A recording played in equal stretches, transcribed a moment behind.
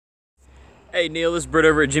Hey Neil, this is Britt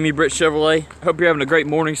over at Jimmy Britt Chevrolet. Hope you're having a great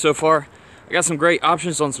morning so far. I got some great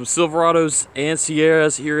options on some Silverados and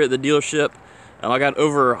Sierras here at the dealership. I got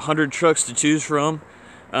over 100 trucks to choose from.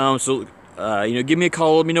 Give me a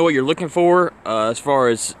call. Let me know what you're looking for as far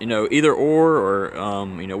as either or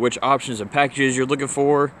which options and packages you're looking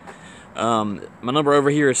for. My number over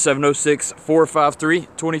here is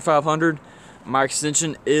 706-453-2500. My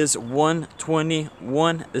extension is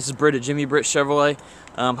 121. This is Britt at Jimmy Britt Chevrolet.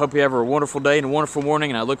 Hope you have a wonderful day and a wonderful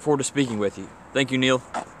morning, and I look forward to speaking with you. Thank you, Neil.